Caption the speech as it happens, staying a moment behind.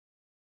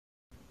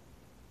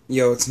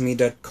Yo, it's me,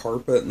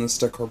 Deadcarpet, and this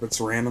Deadcarpet's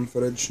random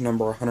footage,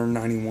 number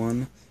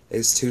 191.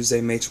 It's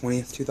Tuesday, May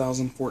 20th,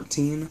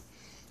 2014. And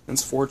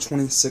it's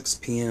 4:26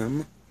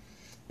 p.m.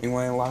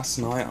 Anyway, last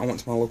night I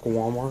went to my local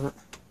Walmart,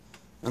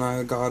 and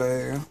I got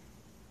a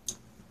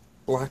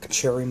black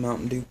cherry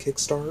Mountain Dew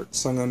Kickstart,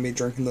 so I'm going to be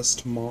drinking this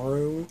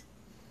tomorrow.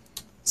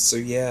 So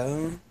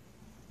yeah,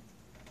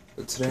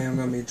 but today I'm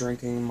going to be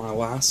drinking my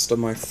last of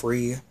my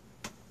free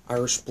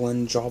Irish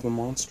Blend Java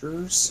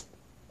Monsters.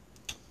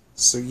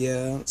 So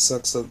yeah, it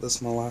sucks that this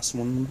is my last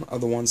one of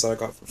the ones that I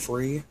got for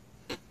free.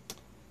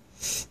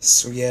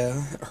 So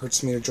yeah, it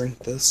hurts me to drink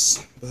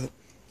this, but,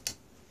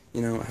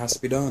 you know, it has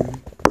to be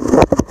done.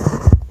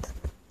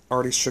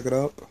 Already shook it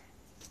up.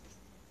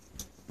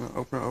 I'm gonna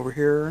open it over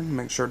here and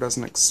make sure it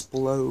doesn't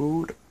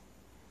explode.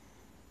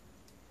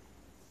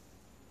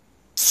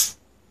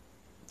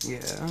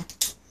 Yeah,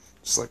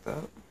 just like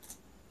that.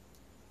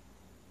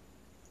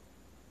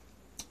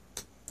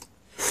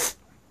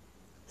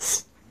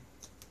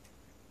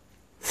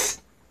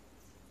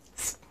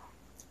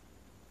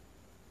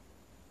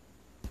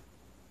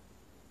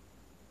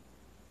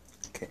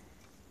 Okay.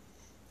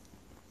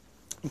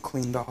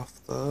 Cleaned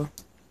off the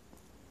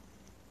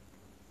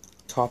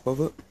top of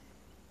it.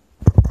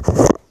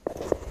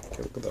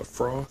 Okay, look at that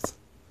froth.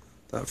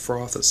 That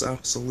froth is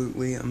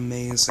absolutely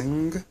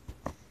amazing.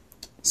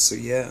 So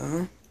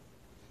yeah.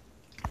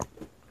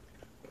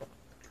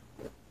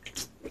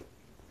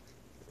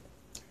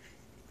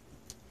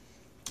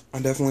 I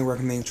definitely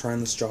recommend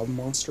trying this Java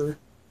Monster.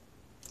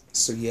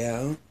 So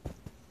yeah.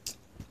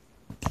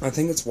 I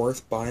think it's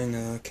worth buying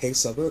a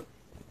case of it.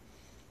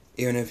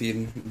 Even if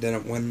you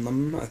didn't win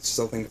them, I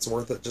still think it's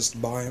worth it just to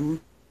buy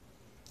them.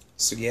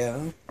 So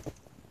yeah.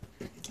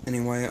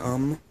 Anyway,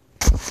 I'm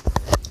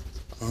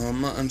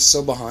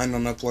still behind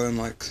on uploading,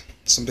 like,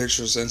 some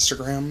pictures to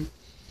Instagram.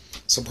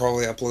 So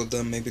probably upload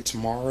them maybe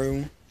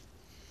tomorrow.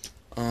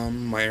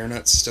 My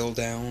internet's still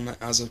down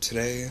as of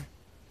today.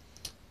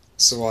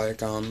 So,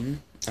 like, I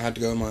had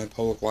to go to my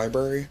public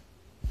library.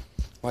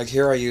 Like,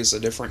 here I use a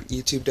different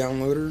YouTube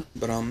downloader,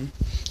 but, I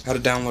had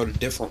to download a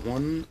different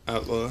one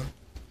at the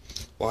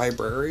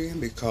library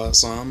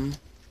because,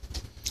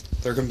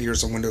 their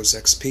computer's on Windows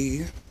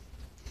XP.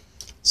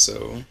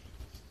 So,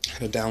 I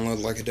had to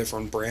download, like, a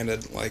different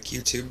branded, like,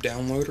 YouTube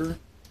downloader.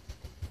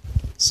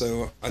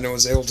 So, I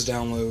was able to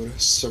download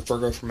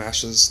Virgo from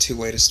Ash's 2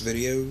 latest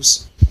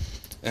videos,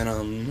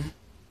 and,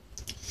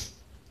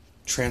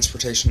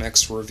 Transportation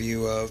X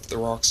review of the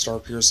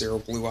Rockstar Pure Zero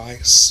Blue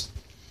Ice.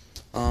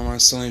 I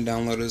still need to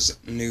download his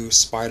new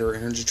Spider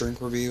energy drink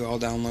review. I'll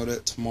download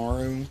it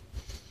tomorrow.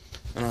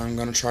 And I'm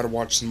going to try to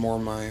watch some more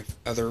of my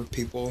other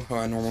people who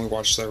I normally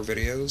watch their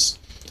videos.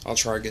 I'll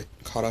try to get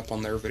caught up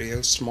on their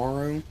videos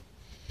tomorrow.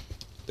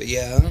 But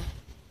yeah.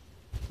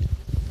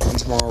 And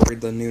tomorrow I'll read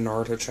the new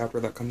Naruto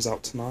chapter that comes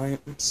out tonight.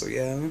 So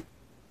yeah.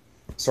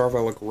 Sorry if I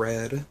look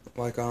red.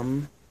 Like,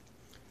 it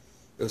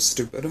was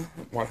stupid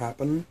what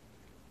happened.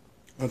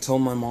 I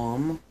told my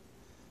mom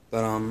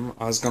that,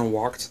 I was gonna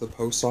walk to the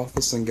post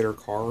office and get her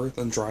car,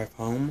 then drive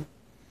home,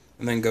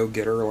 and then go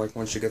get her, like,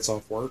 when she gets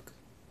off work.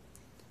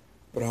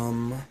 But,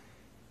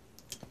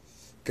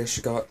 guess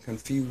she got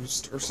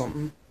confused or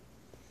something.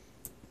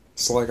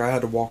 So, like, I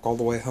had to walk all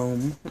the way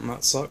home, and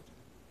that sucked.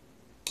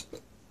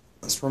 But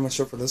that's pretty much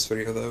it for this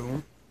video,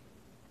 though.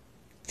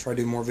 Try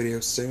to do more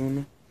videos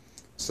soon.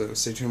 So,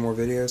 stay tuned for more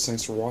videos.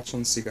 Thanks for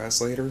watching. See you guys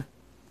later.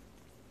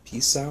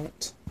 Peace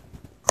out.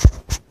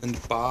 And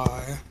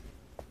bye.